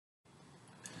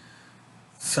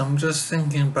So I'm just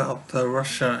thinking about the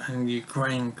Russia and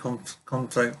Ukraine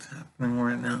conflict happening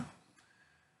right now.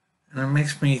 And it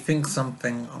makes me think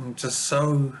something. I'm just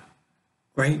so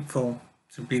grateful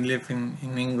to be living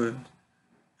in England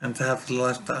and to have the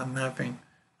life that I'm having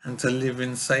and to live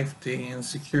in safety and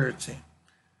security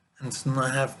and to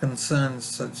not have concerns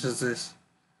such as this.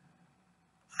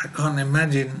 I can't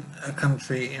imagine a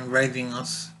country invading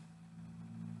us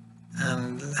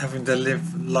and having to live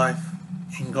life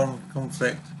in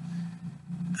conflict.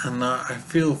 And I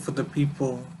feel for the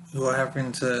people who are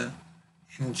having to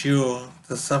endure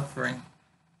the suffering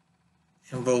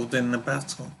involved in the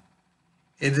battle.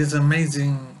 It is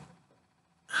amazing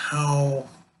how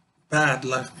bad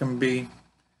life can be,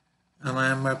 and I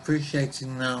am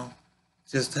appreciating now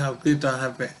just how good I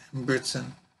have it in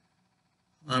Britain.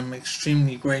 I'm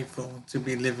extremely grateful to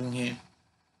be living here,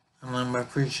 and I'm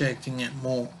appreciating it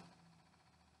more.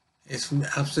 It's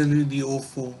absolutely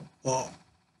awful what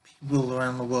people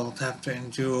around the world have to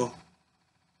endure,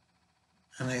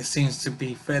 and it seems to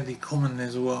be fairly common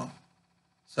as well.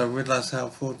 So I realise how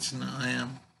fortunate I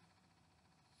am.